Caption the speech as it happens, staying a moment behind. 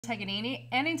Taganini,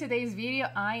 and in today's video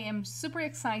I am super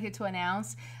excited to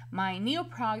announce my new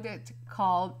product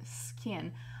called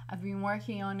Skin. I've been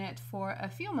working on it for a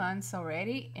few months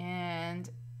already, and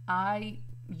I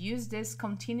use this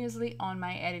continuously on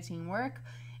my editing work,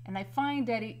 and I find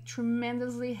that it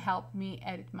tremendously helped me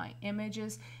edit my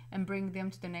images and bring them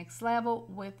to the next level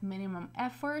with minimum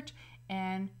effort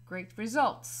and great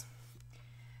results.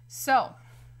 So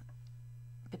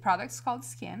the product's called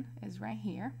Skin, is right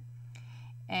here.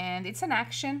 And it's an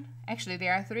action. Actually,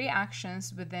 there are 3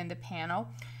 actions within the panel.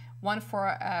 One for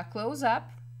a close-up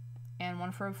and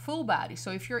one for a full body.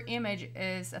 So if your image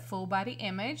is a full body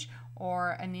image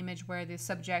or an image where the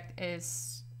subject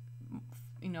is,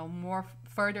 more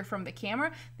further from the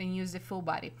camera, then use the full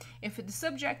body. If the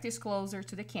subject is closer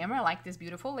to the camera, like this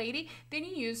beautiful lady, then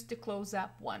you use the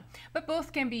close-up one. But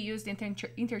both can be used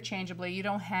interchangeably. You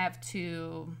don't have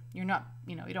to, you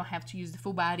don't have to use the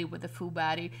full body with the full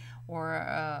body or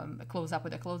a close-up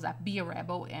with a close-up. Be a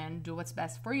rebel and do what's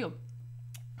best for you.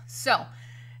 So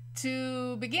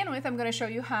to begin with, I'm going to show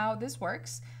you how this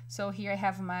works. So here I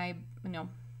have my,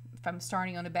 if I'm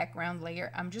starting on the background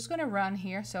layer, I'm just going to run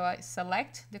here. So I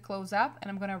select the close-up and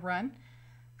I'm going to run,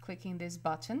 clicking this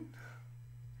button.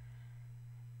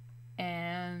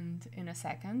 And in a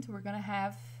second, we're going to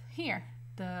have here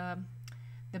the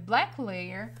black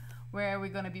layer where we're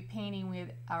going to be painting with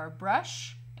our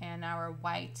brush and our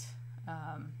white.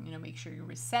 Make sure you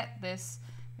reset this.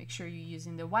 Make sure you're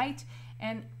using the white.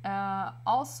 And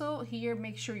also here,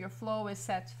 make sure your flow is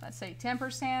set, let's say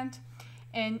 10%.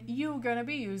 And you're gonna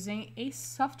be using a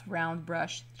soft round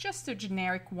brush, just a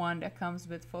generic one that comes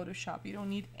with Photoshop. You don't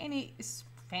need any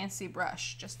fancy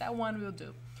brush, just that one will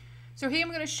do. So here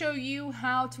I'm gonna show you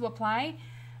how to apply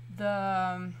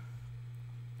the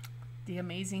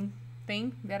amazing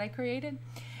thing that I created.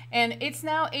 And it's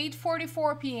now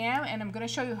 8:44 p.m. and I'm gonna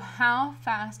show you how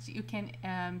fast you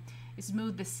can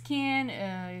smooth the skin,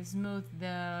 smooth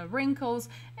the wrinkles,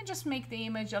 and just make the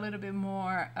image a little bit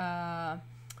more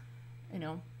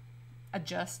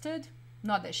adjusted.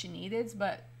 Not that she needs,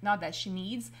 but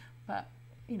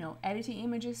editing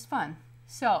images is fun.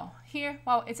 So here,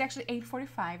 well, it's actually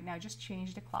 8:45 now. Just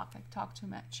change the clock. I talk too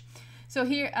much. So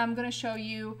here I'm gonna show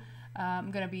you.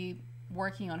 I'm gonna be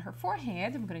working on her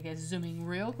forehead. I'm gonna get zooming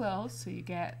real close so you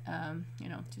get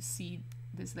to see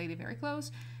this lady very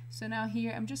close. So now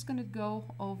here I'm just gonna go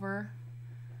over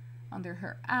under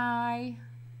her eye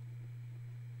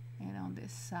and on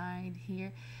this side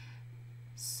here.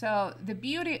 So the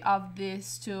beauty of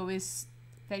this tool is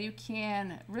that you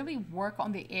can really work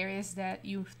on the areas that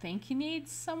you think you need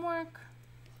some work.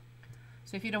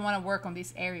 So if you don't want to work on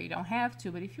this area, you don't have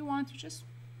to, but if you want to, just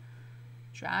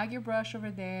drag your brush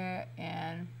over there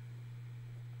and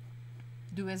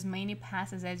do as many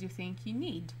passes as you think you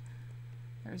need.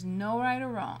 There's no right or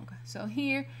wrong. So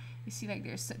here you see, like,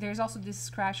 there's also this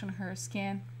scratch on her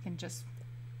skin. You can just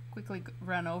quickly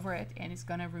run over it and it's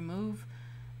gonna remove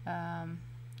I'm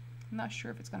not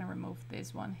sure if it's gonna remove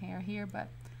this one hair here, but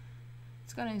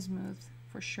it's gonna smooth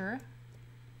for sure.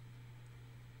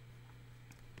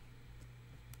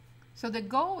 So the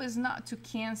goal is not to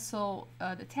cancel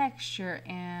the texture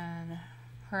and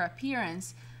her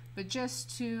appearance, but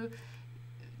just to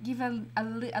give a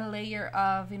layer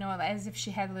of, as if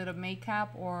she had a little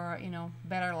makeup or,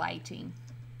 better lighting.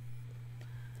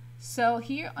 So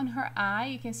here on her eye,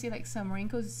 you can see like some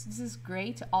wrinkles. This is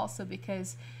great also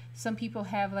because some people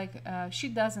have she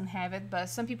doesn't have it, but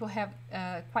some people have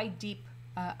quite deep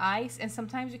eyes, and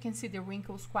sometimes you can see the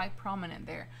wrinkles quite prominent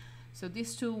there. So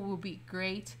this tool will be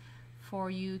great for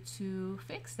you to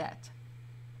fix that.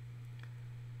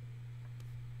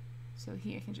 So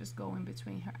here you can just go in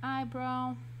between her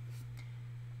eyebrow.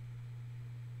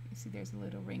 You see there's a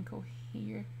little wrinkle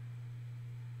here.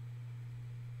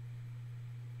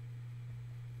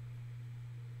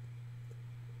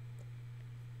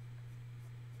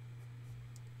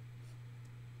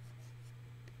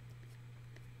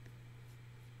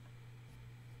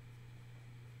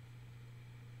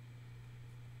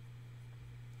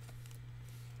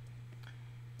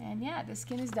 And yeah, the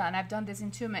skin is done. I've done this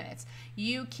in 2 minutes.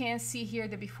 You can see here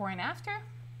the before and after,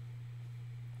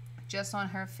 just on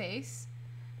her face.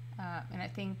 And I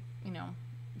think,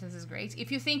 this is great. If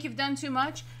you think you've done too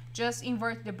much, just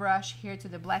invert the brush here to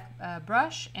the black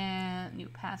brush and you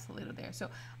pass a little there. So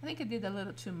I think I did a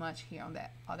little too much here on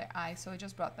that other eye, so I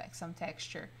just brought back some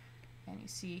texture. And you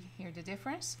see here the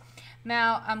difference.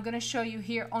 Now I'm gonna show you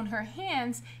here on her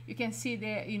hands. You can see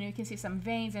you can see some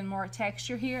veins and more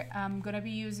texture here. I'm gonna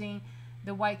be using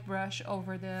the white brush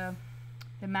over the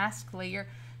mask layer,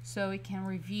 so it can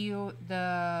reveal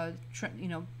the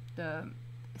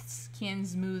skin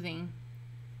smoothing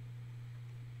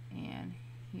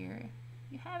here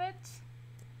you have it.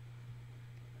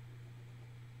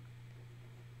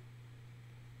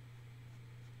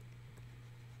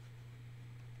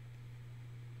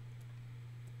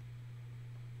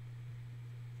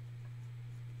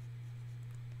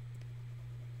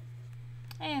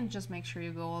 And just make sure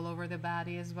you go all over the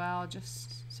body as well,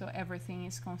 just so everything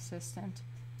is consistent.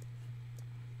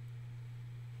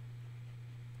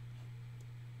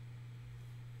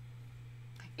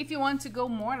 If you want to go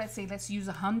more, let's say let's use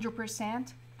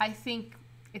 100%, I think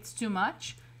it's too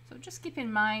much. So just keep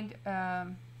in mind,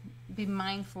 be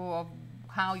mindful of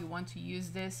how you want to use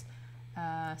this.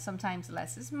 Sometimes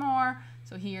less is more.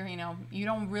 So here, you know, you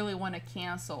don't really want to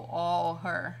cancel all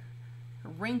her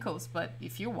wrinkles, but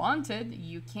if you wanted,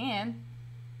 you can,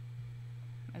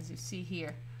 as you see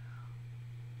here.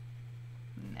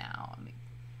 Now let me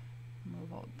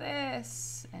move all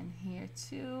this, and here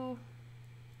too.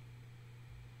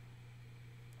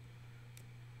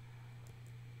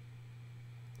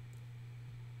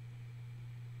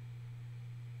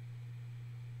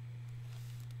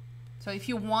 So if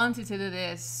you wanted to do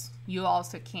this, you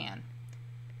also can,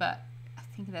 but I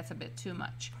think that's a bit too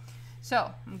much.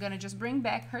 So I'm gonna just bring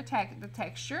back her the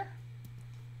texture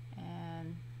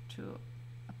and to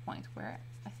a point where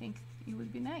I think it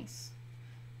would be nice.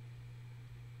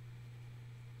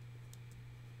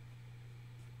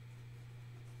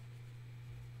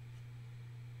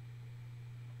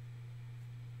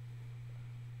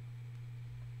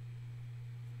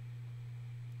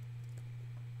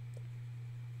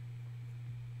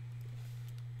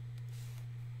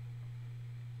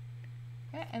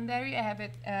 Okay, and there you have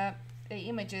it. The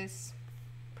image is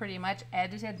pretty much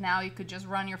edited. Now you could just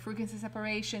run your frequency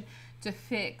separation to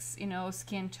fix, you know,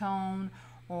 skin tone,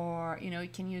 or, you know, you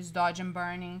can use dodge and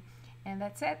burning. And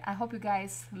that's it. I hope you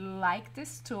guys like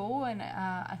this tool, and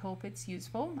I hope it's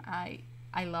useful. I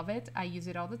love it. I use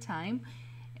it all the time.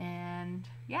 And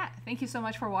yeah, thank you so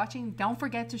much for watching. Don't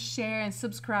forget to share and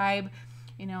subscribe.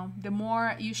 You know, the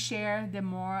more you share, the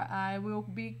more I will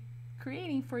be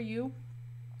creating for you.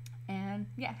 And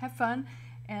yeah, have fun,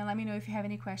 and let me know if you have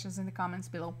any questions in the comments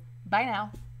below. Bye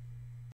now.